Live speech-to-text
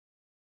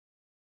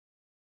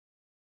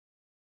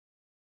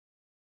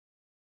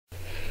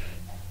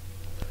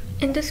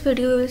In this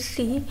video we will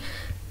see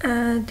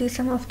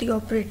some of the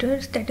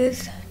operators, that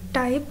is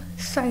type,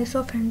 size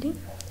of, and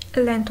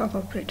the length of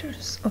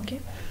operators. Okay,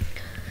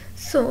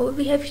 so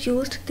we have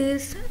used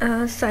these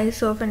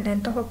size of and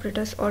length of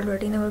operators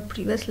already in our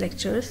previous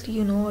lectures.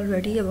 You know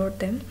already about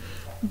them,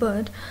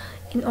 but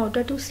in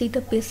order to see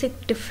the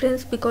basic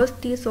difference, because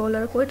these all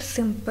are quite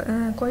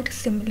simple, quite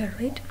similar,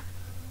 right?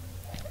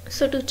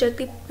 So to check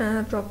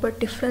the proper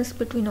difference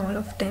between all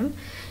of them,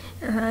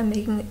 I'm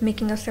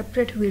making a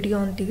separate video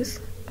on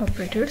these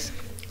operators.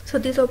 So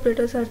these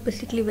operators are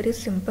basically very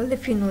simple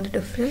if you know the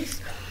difference.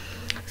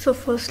 So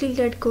firstly,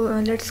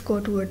 let's go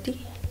toward the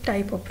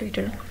type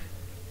operator.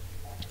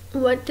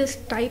 What this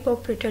type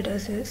operator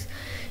does is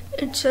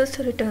it just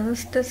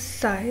returns the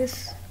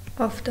size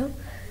of the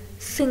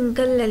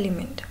single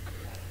element,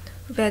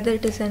 whether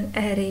it is an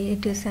array,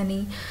 it is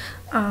any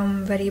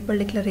variable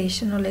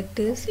declaration or like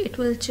this. It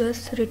will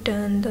just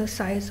return the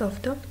size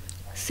of the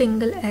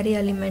single array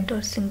element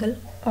or single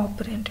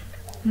operand,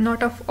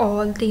 not of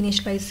all the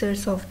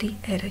initializers of the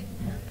array.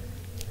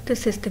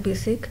 This is the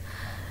basic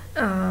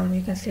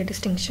you can say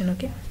distinction.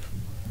 Okay,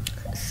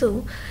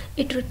 so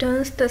it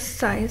returns the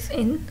size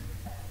in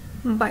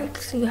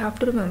bytes. You have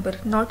to remember,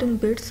 not in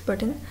bits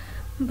but in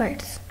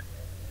bytes.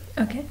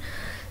 Okay,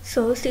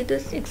 so see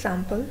this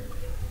example.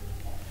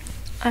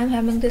 I'm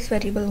having this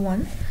variable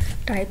 1,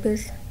 type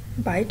is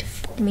byte,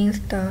 means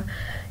the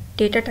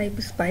data type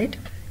is byte,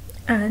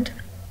 and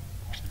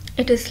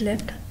it is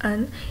left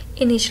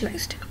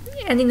uninitialized.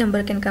 Any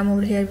number can come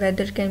over here,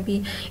 whether it can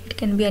be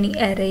any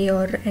array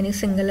or any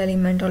single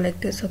element or like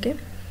this. Okay,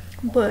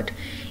 but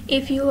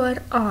if you are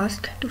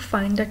asked to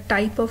find the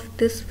type of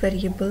this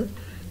variable,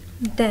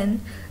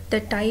 then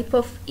the type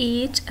of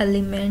each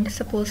element,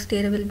 suppose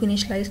there will be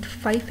initialized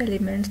 5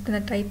 elements, then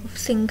the type of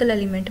single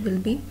element will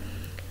be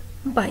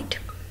byte.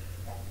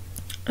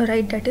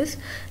 Right, that is,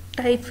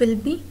 type will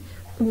be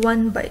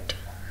 1 byte.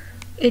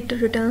 It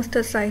returns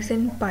the size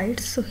in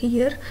bytes. So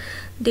here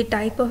the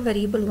type of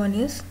variable 1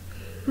 is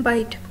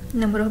byte.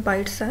 Number of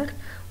bytes are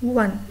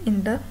 1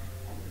 in the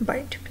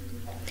byte.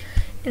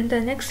 In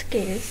the next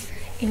case,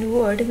 in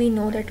Word, we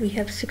know that we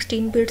have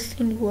 16 bits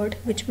in Word,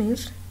 which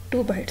means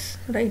 2 bytes,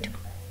 right?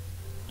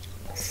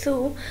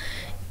 So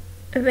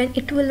when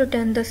it will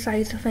return the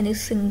size of any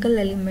single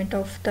element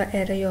of the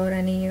array or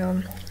any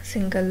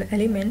single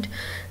element,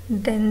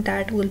 then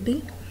that will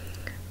be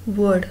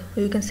word,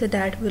 or you can say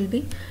that will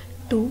be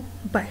 2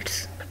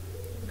 bytes,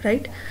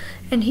 right?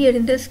 And here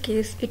in this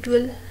case it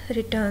will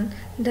return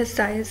the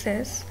size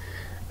as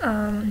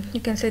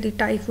you can say the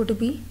type would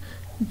be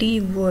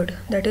D word,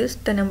 that is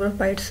the number of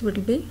bytes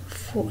would be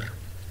 4.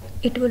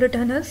 It will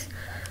return us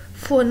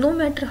 4, no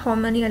matter how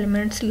many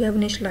elements you have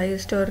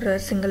initialized or a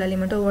single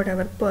element or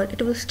whatever, but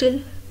it will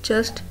still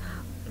just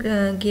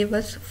give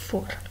us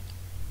 4.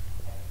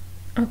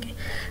 Okay,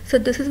 so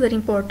this is very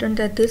important,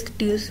 that this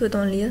deals with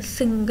only a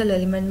single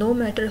element. No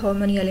matter how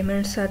many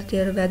elements are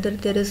there, whether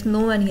there is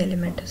no any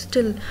element,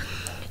 still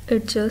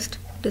it just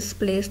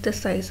displays the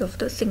size of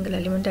the single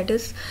element. That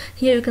is,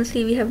 here you can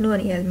see we have no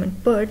any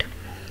element, but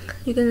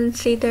you can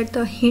say that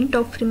the hint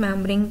of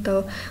remembering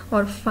the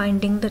or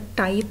finding the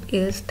type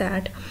is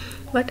that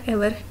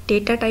whatever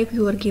data type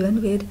you are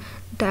given with,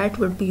 that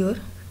would be your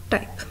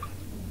type.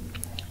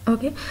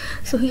 Okay,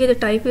 so here the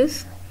type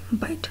is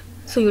byte,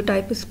 so your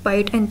type is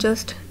byte, and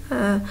just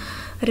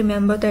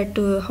remember that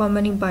how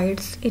many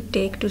bytes it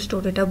take to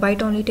store data.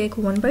 Byte only take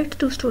 1 byte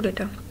to store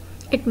data.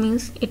 It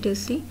means it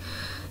is the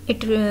you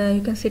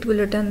can say it will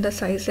return the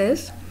size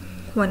as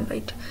 1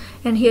 byte.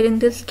 And here in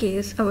this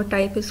case our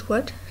type is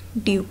what?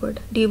 D word.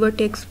 D word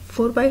takes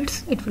 4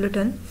 bytes, it will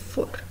return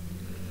 4,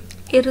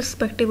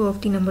 irrespective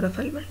of the number of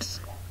elements.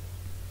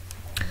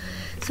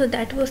 So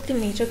that was the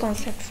major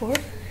concept for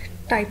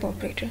type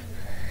operator.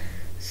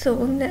 So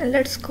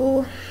let's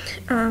go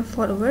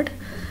forward.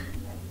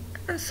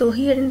 So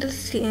here in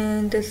this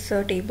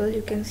table,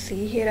 you can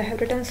see here I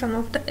have written some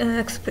of the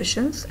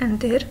expressions and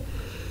their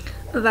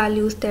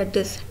values that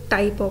this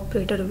type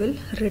operator will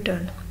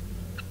return.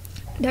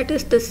 That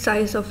is the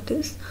size of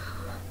this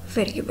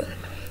variable.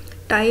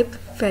 Type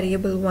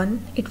variable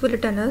 1, it will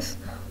return us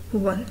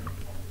 1.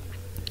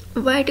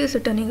 Why it is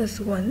returning us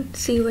 1?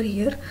 See over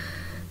here,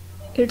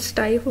 its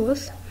type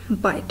was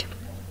byte,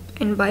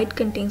 and byte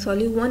contains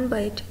only 1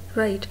 byte,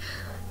 right?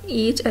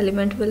 Each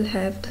element will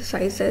have the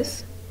size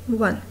as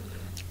 1,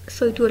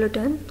 so it will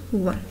return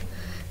 1.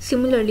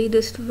 Similarly,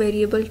 this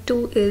variable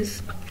 2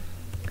 is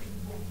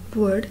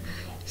word,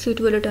 so it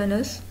will return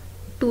us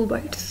 2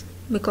 bytes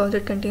because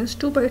it contains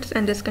 2 bytes,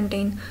 and this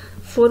contains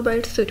 4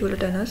 bytes, so it will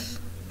return us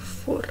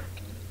 4,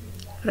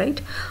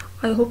 right?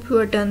 I hope you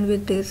are done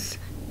with this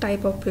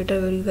type operator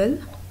very well.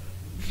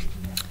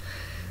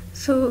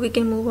 So we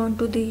can move on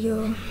to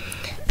the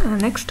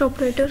next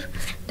operator,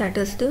 that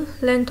is the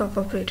LENGTHOF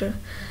operator.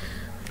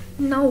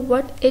 Now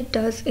what it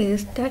does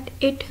is that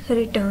it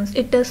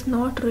does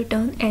not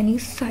return any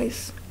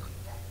size.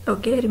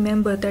 Okay,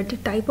 remember that the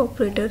type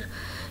operator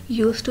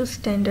used to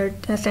send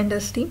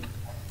us the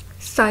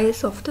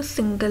size of the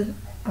single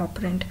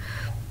operand,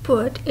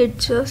 but it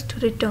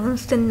just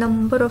returns the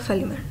number of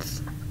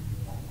elements.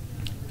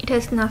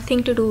 has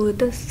nothing to do with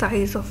the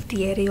size of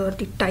the array or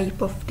the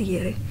type of the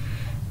array.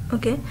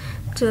 Okay,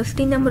 just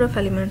the number of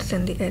elements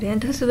in the array,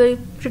 and this is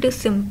pretty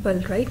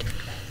simple, right?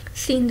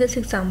 See, in this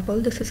example,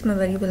 this is my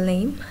variable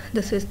name,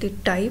 this is the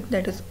type,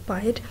 that is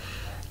byte,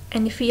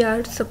 and if we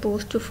are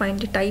supposed to find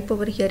the type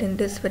over here in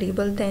this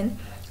variable, then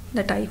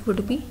the type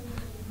would be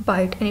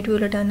byte and it will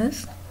return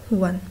us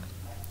 1,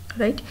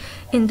 right?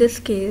 In this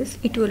case,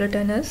 it will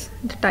return us,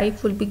 the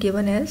type will be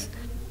given as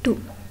 2.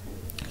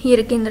 Here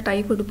again the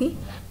type would be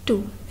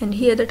 2, and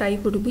here the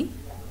type would be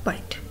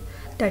byte,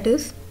 that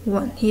is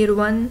 1. Here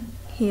 1,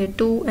 here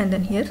 2, and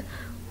then here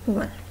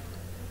 1.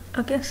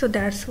 Okay, so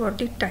that's what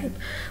the type.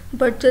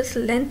 But just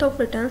length of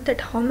returns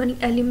that how many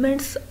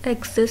elements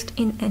exist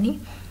in any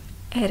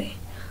array.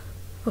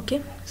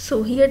 Okay,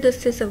 so here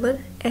this is our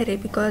array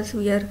because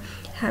we are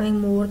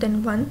having more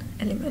than one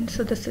element,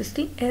 so this is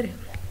the array.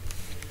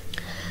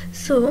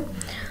 So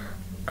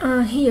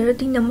here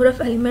the number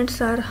of elements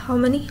are how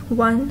many?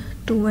 1,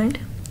 2, and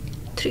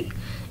 3.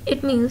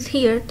 It means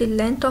here the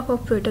length of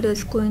operator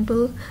is going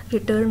to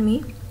return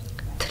me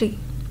 3,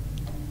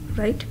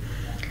 right?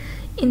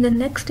 In the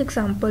next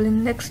example,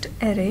 in next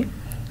array,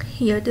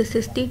 here this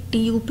is the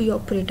DUP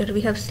operator.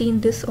 We have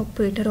seen this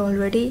operator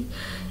already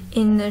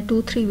in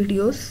 2-3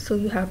 videos, so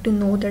you have to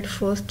know that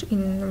first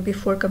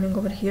before coming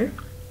over here.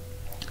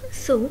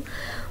 So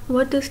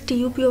what this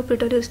DUP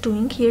operator is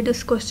doing here,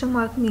 this question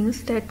mark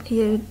means that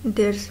here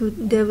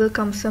there will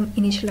come some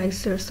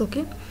initializers.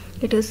 Okay,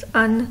 it is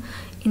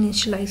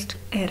uninitialized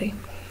array,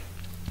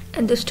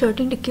 and this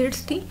 30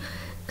 indicates the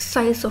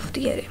size of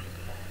the array,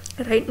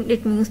 right?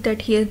 It means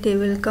that here they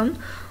will come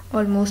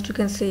almost, you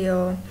can say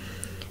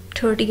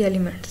 30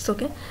 elements.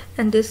 Okay,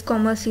 and this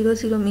comma 0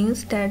 0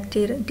 means that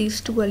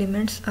these 2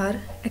 elements are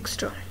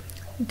extra.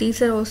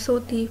 These are also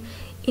the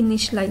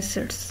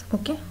initializers,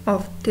 okay,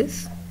 of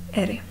this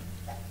array.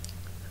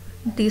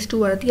 These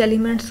 2 are the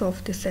elements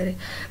of this array,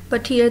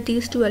 but here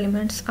these 2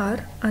 elements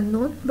are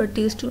unknown, but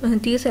these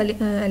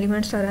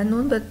elements are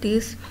unknown, but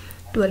these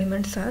 2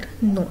 elements are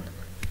known.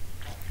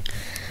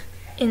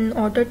 In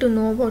order to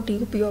know about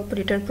DUP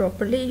operator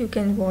properly, you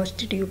can watch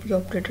the DUP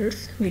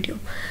operators video.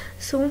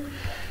 So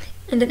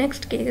in the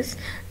next case,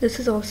 this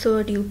is also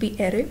a DUP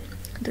array.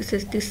 This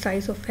is the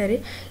size of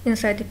array.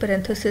 Inside the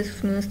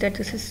parenthesis means that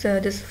this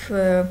is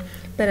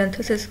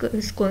parenthesis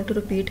is going to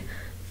repeat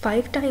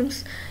 5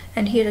 times,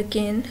 and here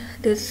again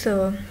this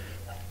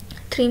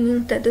 3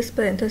 means that this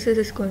parenthesis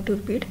is going to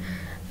repeat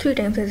 3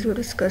 times, as we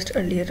discussed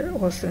earlier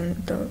also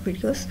in the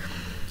videos.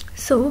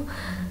 So,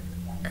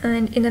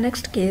 and in the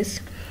next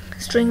case,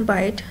 string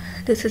byte,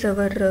 this is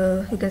our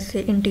you can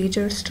say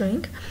integer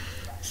string,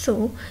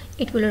 so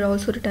it will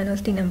also return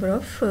us the number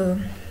of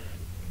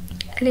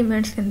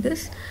elements in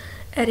this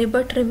array.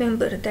 But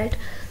remember that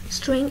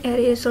string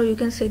arrays, or you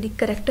can say the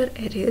character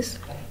arrays,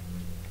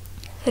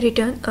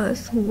 return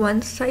us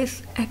one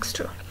size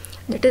extra.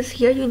 That is,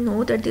 here you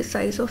know that the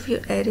size of your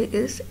array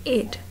is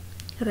 8,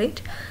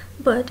 right?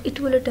 But it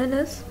will return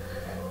us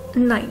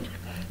 9.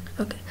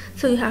 Okay,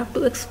 so you have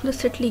to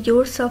explicitly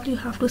yourself, you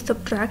have to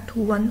subtract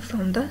 1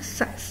 from the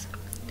size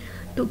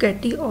to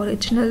get the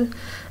original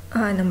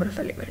number of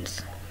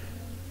elements.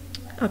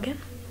 Okay,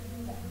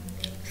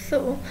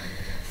 so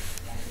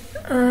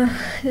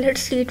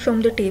let's see it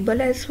from the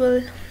table as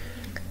well.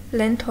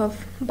 Length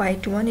of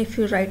byte 1, if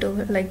you write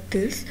over like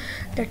this,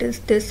 that is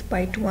this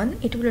byte 1,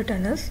 it will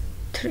return us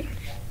 3.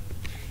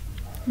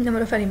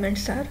 Number of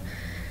elements are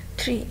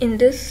 3. In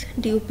this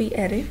DUP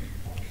array,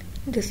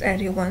 this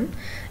array 1,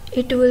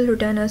 it will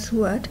return us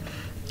what?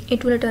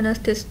 It will return us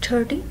this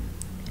 30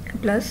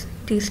 plus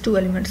these 2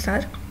 elements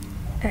are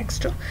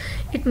extra.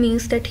 It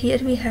means that here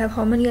we have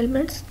how many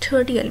elements?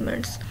 30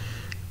 elements.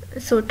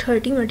 So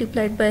 30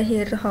 multiplied by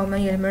here how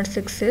many elements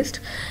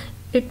exist.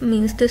 It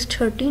means this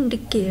 30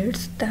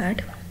 indicates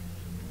that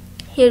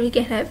here we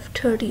can have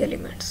 30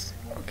 elements.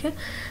 Okay,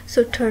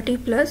 so 30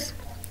 plus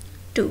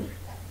 2,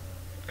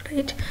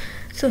 right?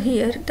 So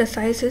here the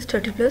size is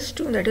 30 plus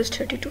 2, that is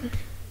 32.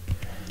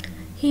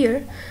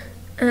 Here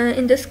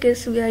in this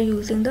case we are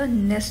using the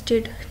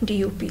nested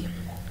DUP,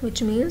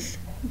 which means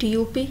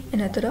DUP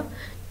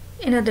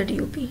another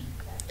DUP.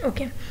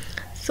 Okay,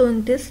 so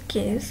in this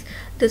case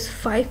this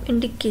 5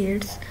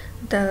 indicates,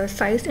 the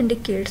size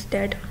indicates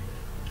that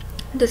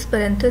this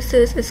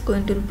parenthesis is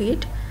going to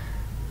repeat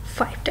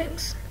 5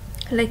 times.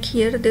 Like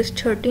here this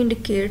 30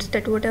 indicates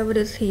that whatever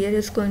is here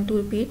is going to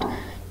repeat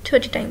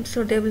 30 times,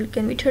 so there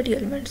can be 30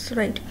 elements,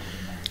 right?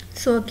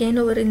 So again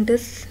over in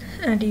this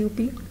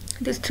DUP,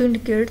 this 3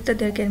 indicates that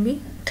there can be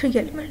 3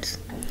 elements.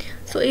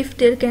 So if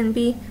there can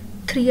be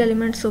 3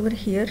 elements over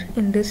here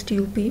in this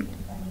DUP,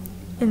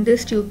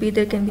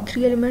 there can be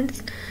 3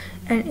 elements,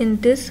 and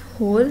in this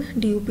whole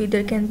DUP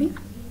there can be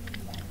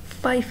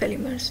 5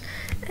 elements.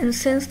 And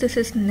since this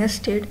is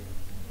nested,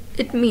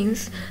 it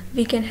means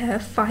we can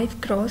have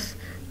 5 cross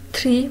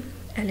 3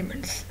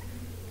 elements.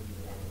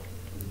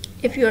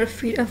 If you are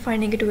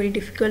finding it very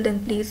difficult,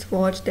 then please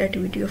watch that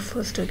video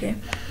first. Okay,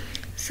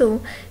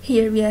 so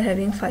here we are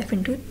having 5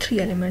 into 3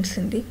 elements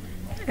in the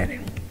array.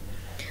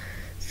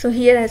 So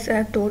here, as I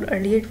have told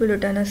earlier, it will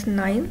return us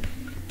 9,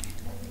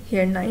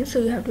 here 9, so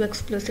you have to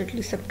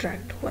explicitly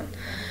subtract 1.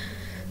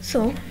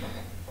 So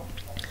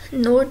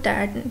note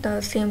that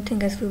the same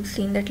thing as we've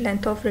seen, that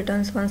LENGTHOF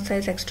returns one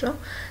size extra,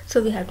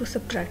 so we have to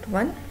subtract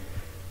 1.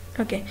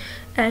 Okay,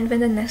 and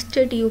when the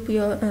nested DOP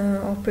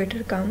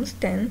operator comes,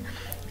 then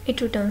it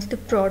returns the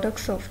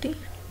products of the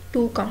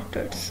two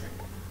counters,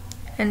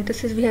 and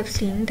this is, we have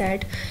seen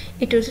that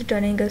it is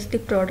returning us the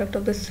product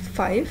of this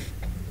 5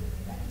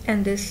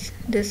 and this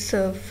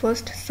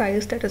first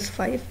size, that is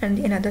 5, and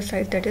the another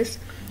size, that is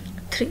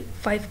 3,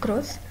 5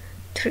 cross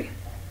 3.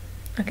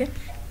 Okay,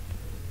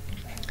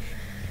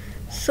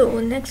 so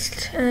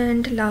next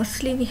and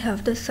lastly we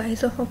have the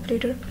SIZEOF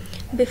operator.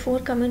 Before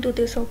coming to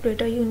this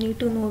operator, you need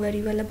to know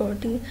very well about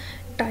the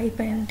type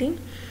and the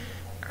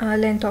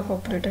LENGTHOF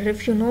operator.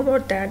 If you know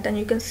about that, then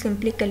you can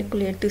simply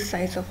calculate the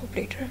size of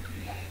operator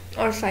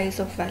or size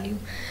of value.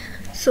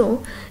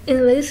 So in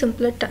very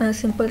simple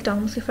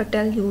terms, if I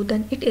tell you,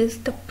 then it is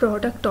the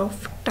product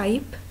of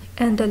type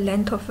and the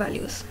length of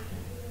values,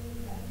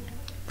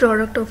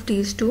 product of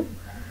these two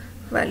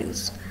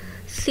values.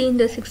 See in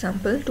this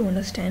example to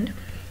understand.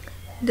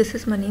 This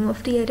is my name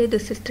of the array,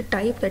 this is the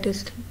type, that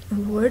is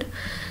word,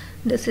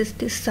 this is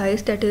the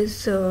size, that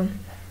is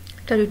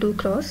 32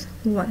 cross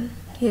 1.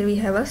 Here we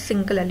have a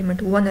single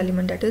element, one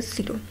element, that is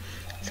 0,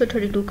 so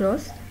 32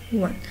 cross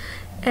 1.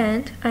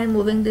 And I am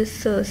moving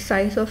this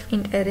size of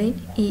int array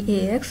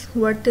EAX.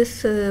 What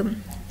this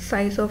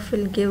size of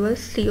will give us,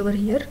 see over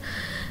here,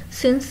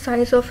 since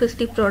size of is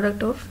the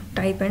product of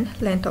type and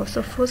length of.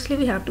 So firstly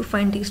we have to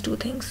find these two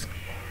things.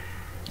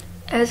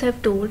 As I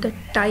have told, the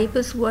type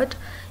is what,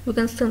 you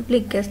can simply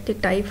guess the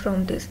type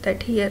from this,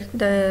 that here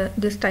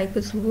this type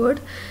is word,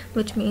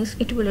 which means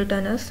it will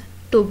return us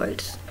 2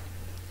 bytes,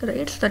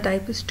 right? So the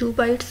type is 2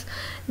 bytes.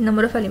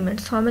 Number of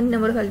elements, how many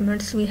number of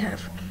elements we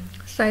have?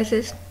 Size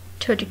is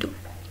 32,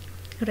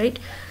 right?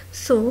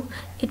 So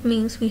it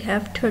means we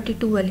have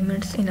 32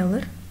 elements in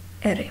our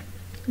array.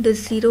 The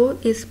 0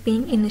 is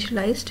being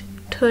initialized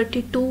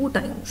 32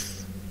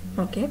 times.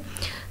 Okay,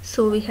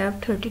 so we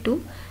have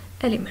 32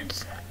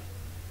 elements.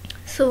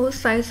 So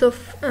size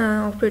of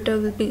operator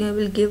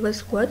will give us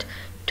what?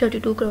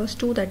 32 cross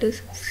 2, that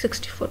is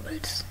 64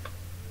 bytes.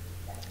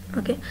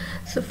 Okay,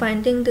 so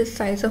finding the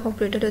size of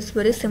operator is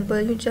very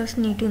simple. You just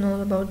need to know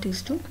about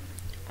these two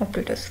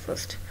operators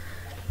first.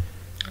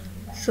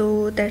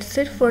 So that's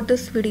it for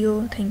this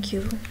video. Thank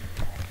you.